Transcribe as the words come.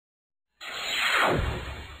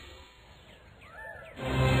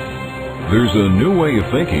There's a new way of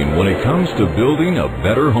thinking when it comes to building a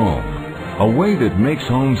better home. A way that makes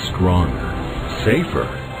homes stronger, safer,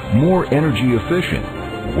 more energy efficient,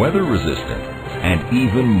 weather resistant, and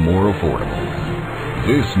even more affordable.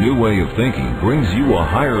 This new way of thinking brings you a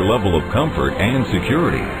higher level of comfort and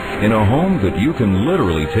security in a home that you can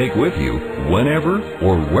literally take with you whenever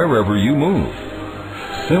or wherever you move.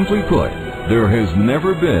 Simply put, there has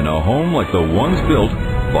never been a home like the ones built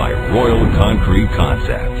by Royal Concrete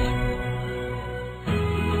Concepts.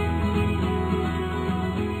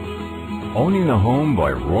 Owning a home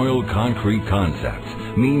by Royal Concrete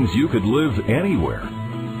Concepts means you could live anywhere,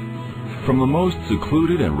 from the most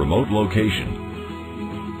secluded and remote location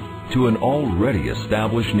to an already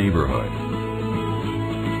established neighborhood.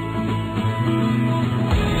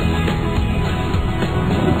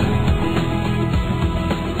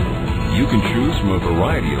 You can choose from a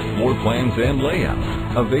variety of floor plans and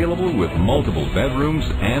layouts, available with multiple bedrooms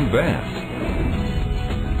and baths,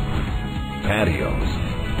 patios,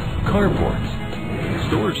 carports,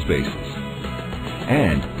 storage spaces,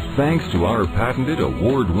 and thanks to our patented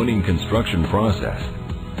award-winning construction process,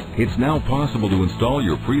 it's now possible to install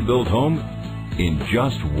your pre-built home in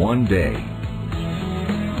just one day.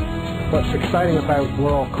 What's exciting about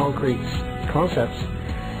Royal Concrete Concepts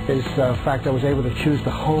is the fact I was able to choose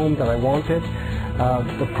the home that I wanted.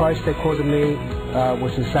 The price they quoted me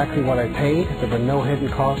was exactly what I paid. There were no hidden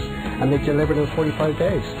costs, and they delivered in 45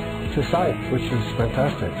 days to site, which is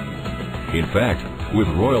fantastic. In fact, with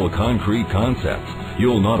Royal Concrete Concepts,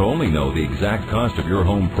 you'll not only know the exact cost of your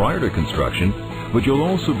home prior to construction, but you'll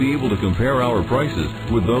also be able to compare our prices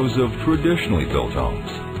with those of traditionally built homes.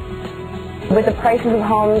 With the prices of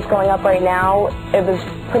homes going up right now, it was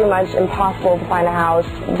pretty much impossible to find a house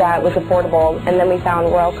that was affordable, and then we found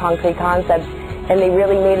Royal Concrete Concepts, and they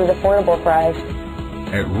really made it affordable for us.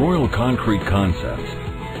 At Royal Concrete Concepts,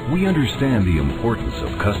 we understand the importance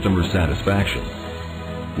of customer satisfaction,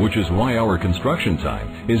 which is why our construction time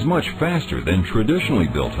is much faster than traditionally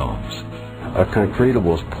built homes. A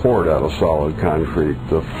concretable is poured out of solid concrete.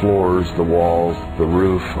 The floors, the walls, the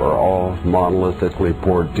roof are all monolithically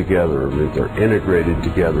poured together. I mean, they're integrated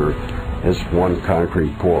together as one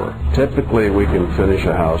concrete pour. Typically, we can finish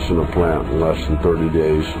a house in a plant in less than 30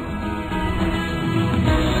 days.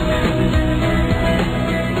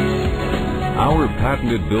 Our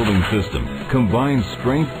patented building system combines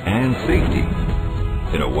strength and safety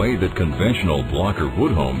in a way that conventional block or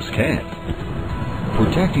wood homes can't,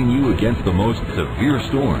 protecting you against the most severe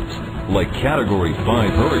storms like Category 5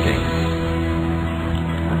 hurricanes.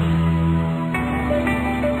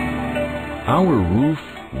 Our roof,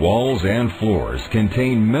 walls, and floors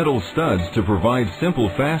contain metal studs to provide simple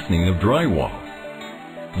fastening of drywall.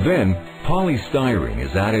 Then, polystyrene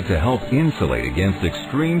is added to help insulate against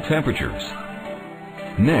extreme temperatures.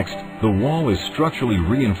 Next, the wall is structurally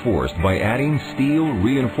reinforced by adding steel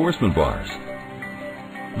reinforcement bars.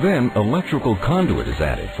 Then, electrical conduit is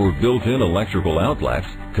added for built-in electrical outlets,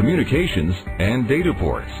 communications, and data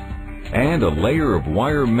ports. And a layer of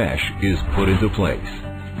wire mesh is put into place.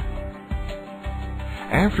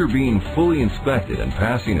 After being fully inspected and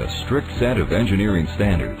passing a strict set of engineering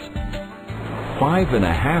standards,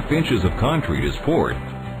 5.5 inches of concrete is poured,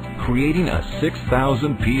 creating a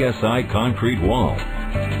 6,000 psi concrete wall.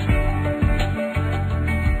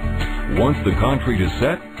 Once the concrete is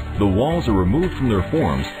set, the walls are removed from their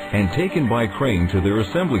forms and taken by crane to their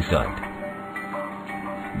assembly site.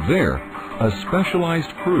 There, a specialized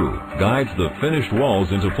crew guides the finished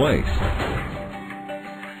walls into place.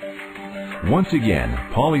 Once again,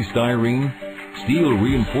 polystyrene, steel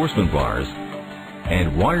reinforcement bars,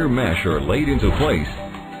 and wire mesh are laid into place,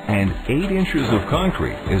 and 8 inches of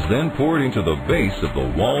concrete is then poured into the base of the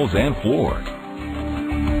walls and floor.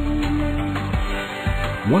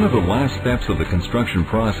 One of the last steps of the construction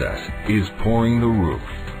process is pouring the roof.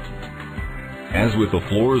 As with the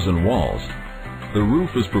floors and walls, the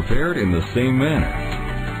roof is prepared in the same manner.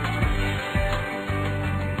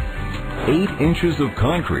 8 inches of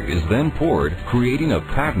concrete is then poured, creating a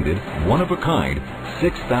patented, one-of-a-kind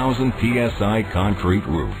 6,000 psi concrete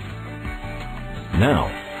roof.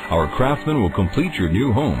 Now, our craftsmen will complete your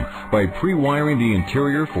new home by pre-wiring the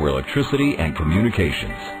interior for electricity and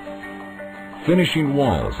communications, finishing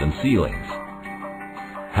walls and ceilings,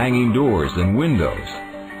 hanging doors and windows,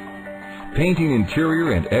 painting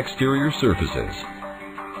interior and exterior surfaces,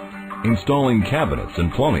 installing cabinets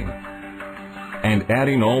and plumbing, and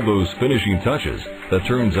adding all those finishing touches that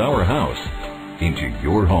turns our house into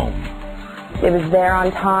your home. It was there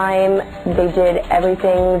on time. They did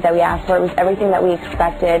everything that we asked for. It was everything that we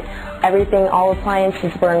expected. Everything, all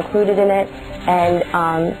appliances were included in it, and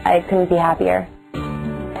I couldn't be happier.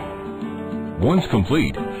 Once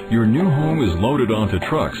complete, your new home is loaded onto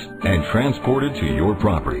trucks and transported to your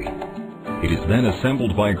property. It is then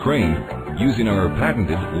assembled by crane using our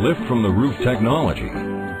patented lift-from-the-roof technology.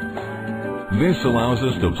 This allows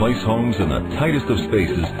us to place homes in the tightest of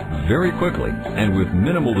spaces very quickly and with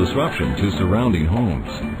minimal disruption to surrounding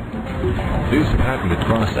homes. This patented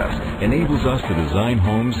process enables us to design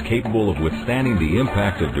homes capable of withstanding the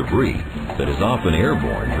impact of debris that is often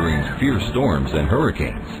airborne during fierce storms and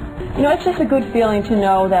hurricanes. You know, it's just a good feeling to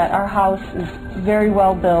know that our house is very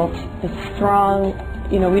well built, it's strong,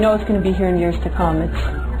 you know, we know it's going to be here in years to come.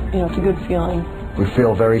 It's a good feeling. We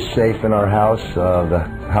feel very safe in our house. The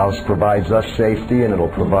house provides us safety, and it'll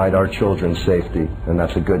provide our children safety, and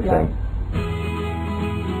that's a good thing.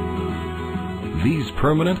 These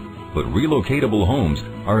permanent but relocatable homes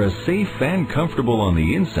are as safe and comfortable on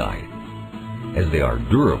the inside as they are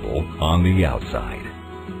durable on the outside.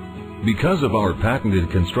 Because of our patented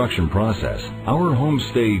construction process, our homes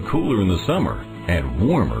stay cooler in the summer and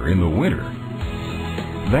warmer in the winter.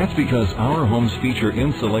 That's because our homes feature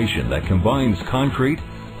insulation that combines concrete,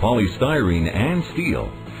 polystyrene, and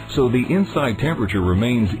steel, so the inside temperature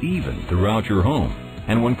remains even throughout your home.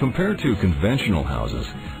 And when compared to conventional houses,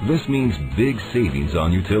 this means big savings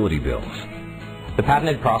on utility bills. The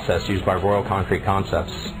patented process used by Royal Concrete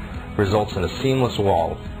Concepts results in a seamless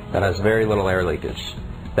wall that has very little air leakage.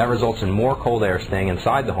 That results in more cold air staying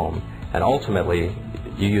inside the home, and ultimately,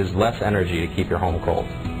 you use less energy to keep your home cold.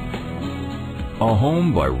 A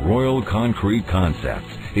home by Royal Concrete Concepts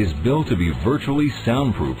is built to be virtually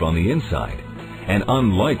soundproof on the inside, and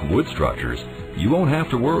unlike wood structures, you won't have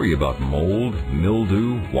to worry about mold,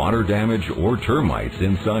 mildew, water damage, or termites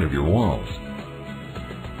inside of your walls.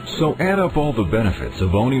 So add up all the benefits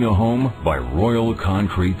of owning a home by Royal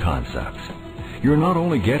Concrete Concepts. You're not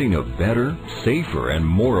only getting a better, safer, and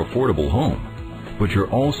more affordable home, but you're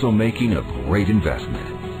also making a great investment.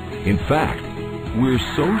 In fact, we're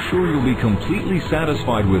so sure you'll be completely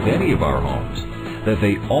satisfied with any of our homes that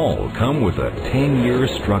they all come with a 10-year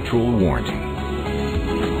structural warranty.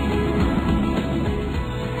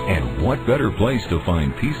 And what better place to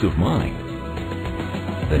find peace of mind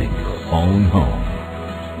than in your own home?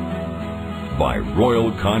 By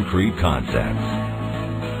Royal Concrete Concepts.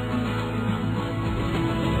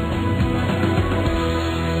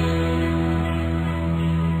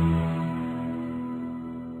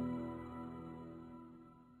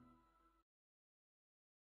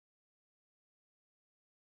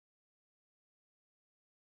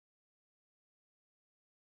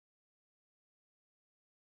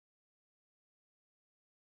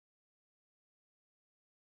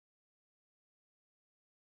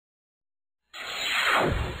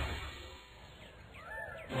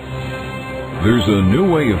 There's a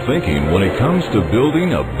new way of thinking when it comes to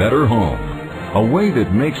building a better home. A way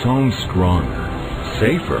that makes homes stronger,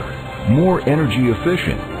 safer, more energy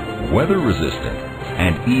efficient, weather resistant,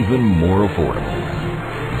 and even more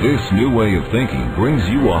affordable. This new way of thinking brings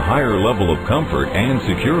you a higher level of comfort and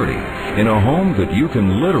security in a home that you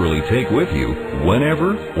can literally take with you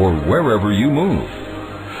whenever or wherever you move.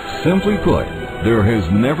 Simply put, there has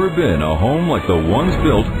never been a home like the ones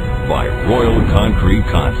built by Royal Concrete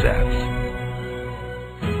Concepts.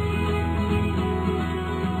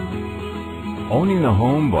 Owning a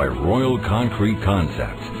home by Royal Concrete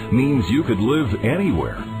Concepts means you could live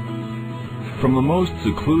anywhere, from the most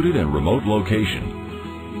secluded and remote location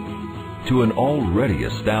to an already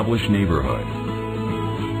established neighborhood.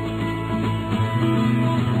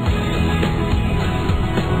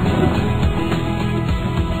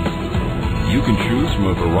 You can choose from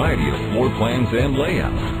a variety of floor plans and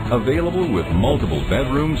layouts, available with multiple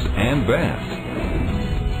bedrooms and baths,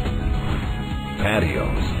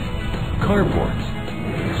 patios, carports,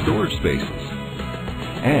 storage spaces,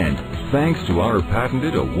 and thanks to our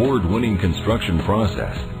patented award-winning construction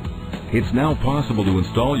process, it's now possible to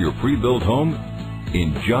install your pre-built home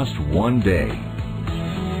in just one day.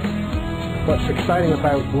 What's exciting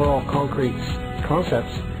about Royal Concrete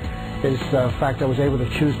Concepts is the fact I was able to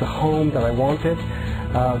choose the home that I wanted.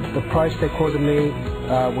 The price they quoted me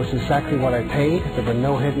was exactly what I paid. There were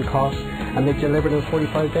no hidden costs, and they delivered in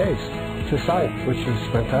 45 days to site, which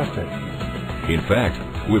is fantastic. In fact,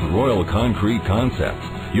 with Royal Concrete Concepts,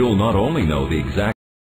 you'll not only know the exact